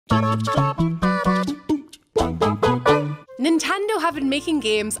Nintendo have been making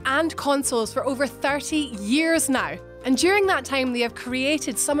games and consoles for over 30 years now, and during that time they have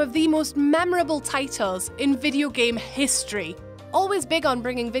created some of the most memorable titles in video game history. Always big on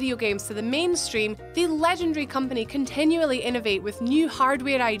bringing video games to the mainstream, the legendary company continually innovate with new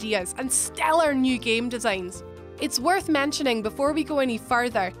hardware ideas and stellar new game designs. It's worth mentioning before we go any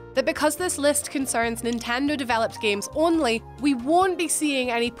further that because this list concerns Nintendo-developed games only, we won't be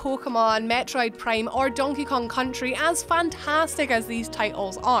seeing any Pokémon, Metroid Prime or Donkey Kong Country, as fantastic as these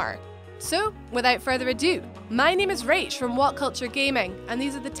titles are. So, without further ado, my name is Rach from What Culture Gaming, and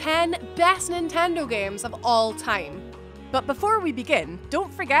these are the 10 best Nintendo games of all time. But before we begin,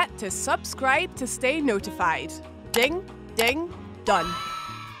 don't forget to subscribe to stay notified. Ding, ding, done.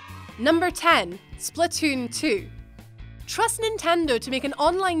 Number 10. Splatoon 2. Trust Nintendo to make an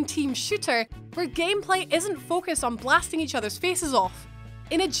online team shooter where gameplay isn't focused on blasting each other's faces off.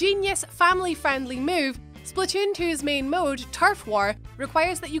 In a genius, family-friendly move, Splatoon 2's main mode, Turf War,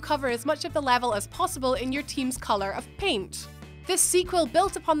 requires that you cover as much of the level as possible in your team's colour of paint. This sequel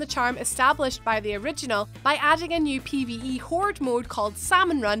built upon the charm established by the original by adding a new PvE horde mode called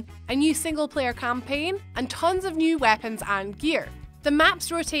Salmon Run, a new single-player campaign, and tons of new weapons and gear. The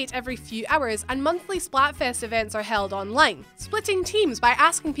maps rotate every few hours, and monthly Splatfest events are held online, splitting teams by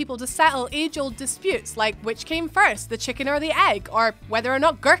asking people to settle age-old disputes like which came first, the chicken or the egg, or whether or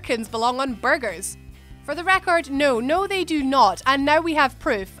not gherkins belong on burgers. For the record, no they do not, and now we have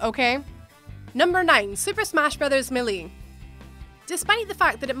proof, okay? Number 9. Super Smash Bros. Melee. Despite the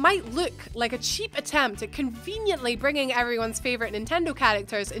fact that it might look like a cheap attempt at conveniently bringing everyone's favourite Nintendo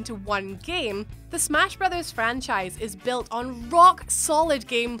characters into one game, the Smash Bros. Franchise is built on rock-solid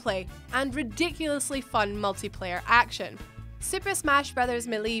gameplay and ridiculously fun multiplayer action. Super Smash Bros.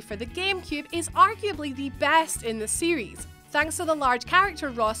 Melee for the GameCube is arguably the best in the series, thanks to the large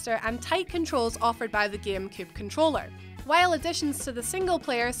character roster and tight controls offered by the GameCube controller. While additions to the single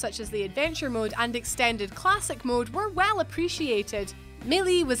player such as the Adventure Mode and Extended Classic Mode were well appreciated,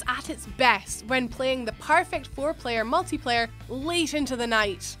 Melee was at its best when playing the perfect 4-player multiplayer late into the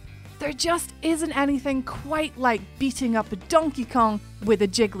night. There just isn't anything quite like beating up a Donkey Kong with a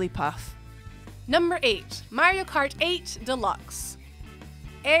Jigglypuff. Number 8. Mario Kart 8 Deluxe.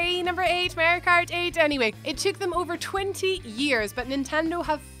 Number 8, Mario Kart 8. Anyway, it took them over 20 years, but Nintendo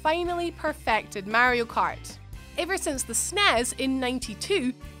have finally perfected Mario Kart. Ever since the SNES in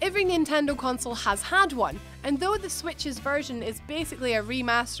 '92, every Nintendo console has had one, and though the Switch's version is basically a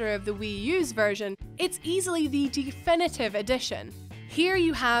remaster of the Wii U's version, it's easily the definitive edition. Here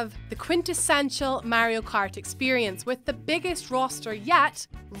you have the quintessential Mario Kart experience with the biggest roster yet,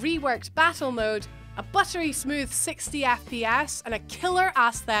 reworked battle mode, a buttery smooth 60 FPS, and a killer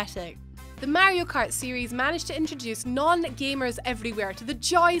aesthetic. The Mario Kart series managed to introduce non-gamers everywhere to the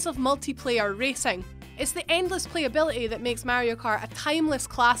joys of multiplayer racing. It's the endless playability that makes Mario Kart a timeless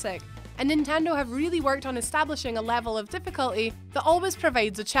classic, and Nintendo have really worked on establishing a level of difficulty that always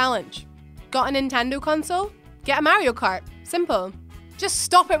provides a challenge. Got a Nintendo console? Get a Mario Kart. Simple. Just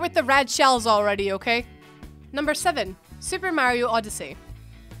stop it with the red shells already, okay? Number 7. Super Mario Odyssey.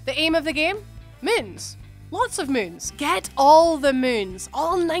 The aim of the game? Moons. Lots of moons. Get all the moons.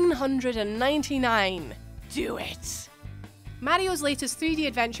 All 999. Do it. Mario's latest 3D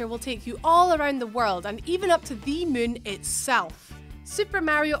adventure will take you all around the world and even up to the moon itself. Super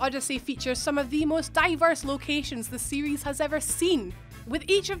Mario Odyssey features some of the most diverse locations the series has ever seen, with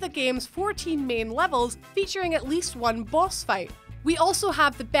each of the game's 14 main levels featuring at least one boss fight. We also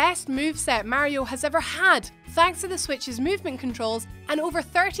have the best moveset Mario has ever had, thanks to the Switch's movement controls and over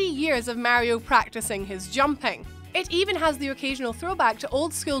 30 years of Mario practicing his jumping. It even has the occasional throwback to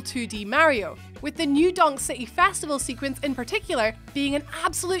old-school 2D Mario, with the new Donk City Festival sequence in particular being an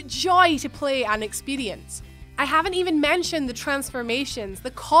absolute joy to play and experience. I haven't even mentioned the transformations,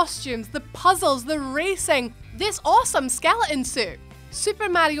 the costumes, the puzzles, the racing, this awesome skeleton suit. Super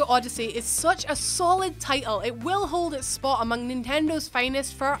Mario Odyssey is such a solid title, it will hold its spot among Nintendo's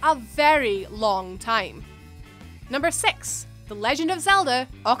finest for a very long time. Number 6. The Legend of Zelda: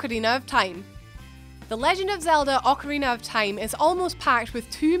 Ocarina of Time. The Legend of Zelda: Ocarina of Time is almost packed with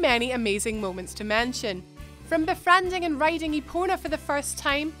too many amazing moments to mention. From befriending and riding Epona for the first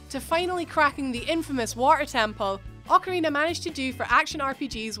time, to finally cracking the infamous Water Temple, Ocarina managed to do for action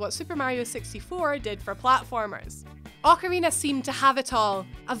RPGs what Super Mario 64 did for platformers. Ocarina seemed to have it all: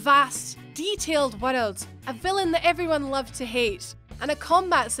 a vast, detailed world, a villain that everyone loved to hate, and a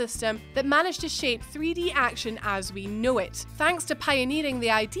combat system that managed to shape 3D action as we know it, thanks to pioneering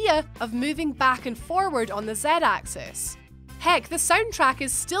the idea of moving back and forward on the Z-axis. Heck, the soundtrack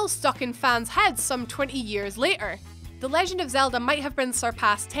is still stuck in fans' heads some 20 years later. The Legend of Zelda might have been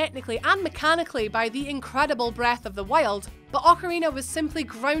surpassed technically and mechanically by the incredible Breath of the Wild, but Ocarina was simply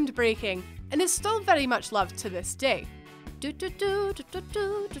groundbreaking and is still very much loved to this day.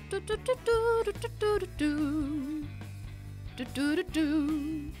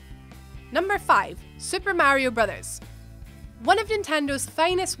 Number 5. Super Mario Bros. One of Nintendo's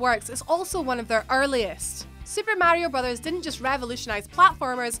finest works is also one of their earliest. Super Mario Bros. Didn't just revolutionize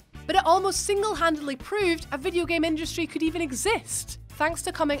platformers, but it almost single-handedly proved a video game industry could even exist, thanks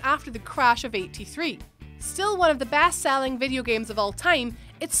to coming after the crash of '83. Still one of the best-selling video games of all time,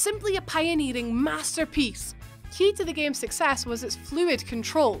 it's simply a pioneering masterpiece. Key to the game's success was its fluid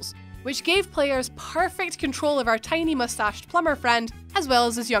controls, which gave players perfect control of our tiny mustached plumber friend, as well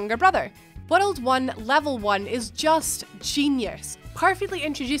as his younger brother. World 1 Level 1 is just genius, perfectly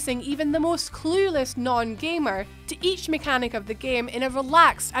introducing even the most clueless non-gamer to each mechanic of the game in a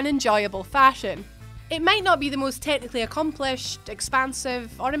relaxed and enjoyable fashion. It might not be the most technically accomplished, expansive,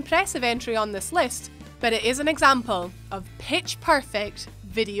 or impressive entry on this list, but it is an example of pitch-perfect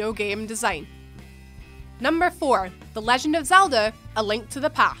video game design. Number 4. The Legend of Zelda: A Link to the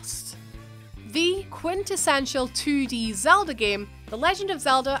Past. The quintessential 2D Zelda game, The Legend of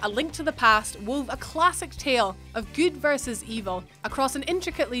Zelda: A Link to the Past wove a classic tale of good versus evil across an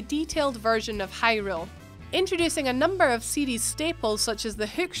intricately detailed version of Hyrule. Introducing a number of series staples such as the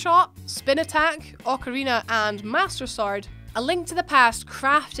hookshot, spin attack, ocarina, and Master Sword, A Link to the Past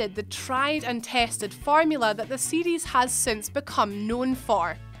crafted the tried and tested formula that the series has since become known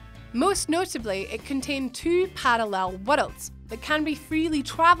for. Most notably, it contained 2 parallel worlds that can be freely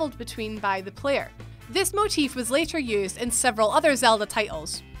travelled between by the player. This motif was later used in several other Zelda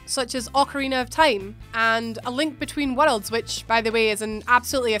titles, such as Ocarina of Time and A Link Between Worlds, which, by the way, is an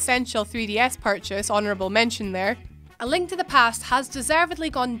absolutely essential 3DS purchase, honourable mention there. A Link to the Past has deservedly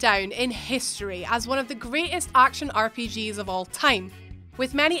gone down in history as one of the greatest action RPGs of all time,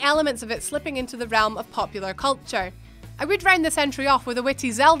 with many elements of it slipping into the realm of popular culture. I would round this entry off with a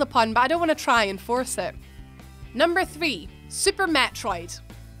witty Zelda pun, but I don't want to try and force it. Number 3. Super Metroid.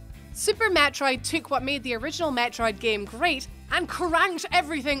 Super Metroid took what made the original Metroid game great and cranked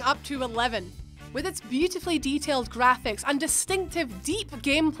everything up to 11. With its beautifully detailed graphics and distinctive deep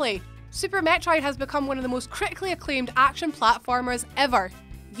gameplay, Super Metroid has become one of the most critically acclaimed action platformers ever.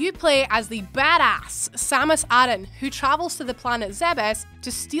 You play as the badass Samus Aran, who travels to the planet Zebes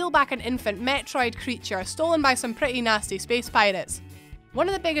to steal back an infant Metroid creature stolen by some pretty nasty space pirates. One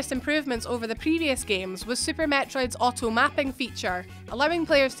of the biggest improvements over the previous games was Super Metroid's auto-mapping feature, allowing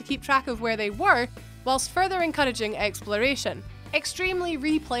players to keep track of where they were, whilst further encouraging exploration. Extremely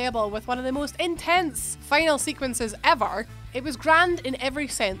replayable with one of the most intense final sequences ever, it was grand in every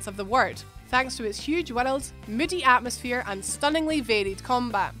sense of the word, thanks to its huge world, moody atmosphere, and stunningly varied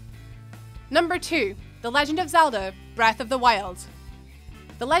combat. Number 2. The Legend of Zelda: Breath of the Wild.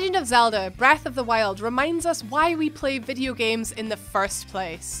 The Legend of Zelda: Breath of the Wild reminds us why we play video games in the first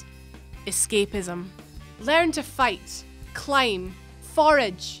place. Escapism. Learn to fight, climb,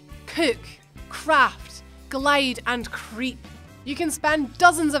 forage, cook, craft, glide, and creep. You can spend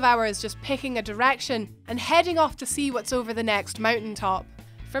dozens of hours just picking a direction and heading off to see what's over the next mountaintop.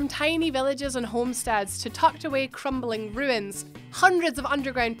 From tiny villages and homesteads to tucked away crumbling ruins, hundreds of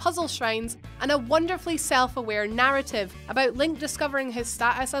underground puzzle shrines, and a wonderfully self-aware narrative about Link discovering his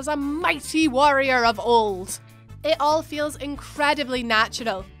status as a mighty warrior of old. It all feels incredibly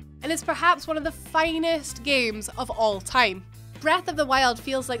natural, and is perhaps one of the finest games of all time. Breath of the Wild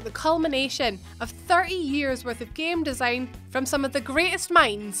feels like the culmination of 30 years worth of game design from some of the greatest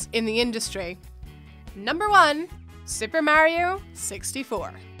minds in the industry. Number 1. Super Mario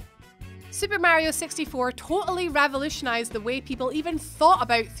 64. Super Mario 64 totally revolutionized the way people even thought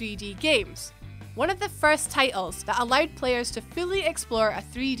about 3D games. One of the first titles that allowed players to fully explore a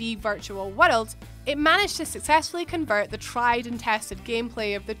 3D virtual world, it managed to successfully convert the tried and tested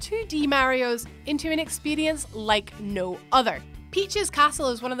gameplay of the 2D Marios into an experience like no other. Peach's Castle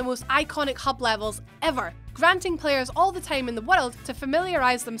is one of the most iconic hub levels ever, granting players all the time in the world to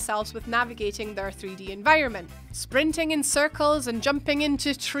familiarise themselves with navigating their 3D environment. Sprinting in circles and jumping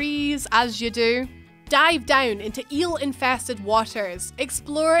into trees as you do. Dive down into eel-infested waters,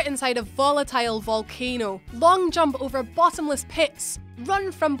 explore inside a volatile volcano, long jump over bottomless pits,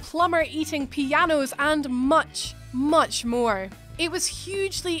 run from plumber-eating pianos, and much, much more. It was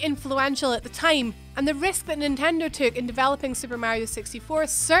hugely influential at the time, and the risk that Nintendo took in developing Super Mario 64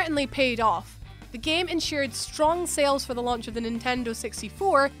 certainly paid off. The game ensured strong sales for the launch of the Nintendo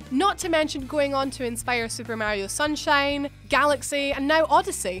 64, not to mention going on to inspire Super Mario Sunshine, Galaxy, and now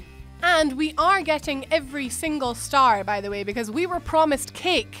Odyssey. And we are getting every single star, by the way, because we were promised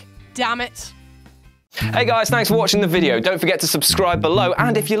cake. Damn it. Hey guys, thanks for watching the video. Don't forget to subscribe below,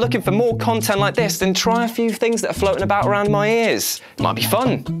 and if you're looking for more content like this, then try a few things that are floating about around my ears. It might be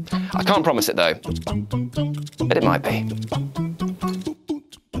fun. I can't promise it though, but it might be.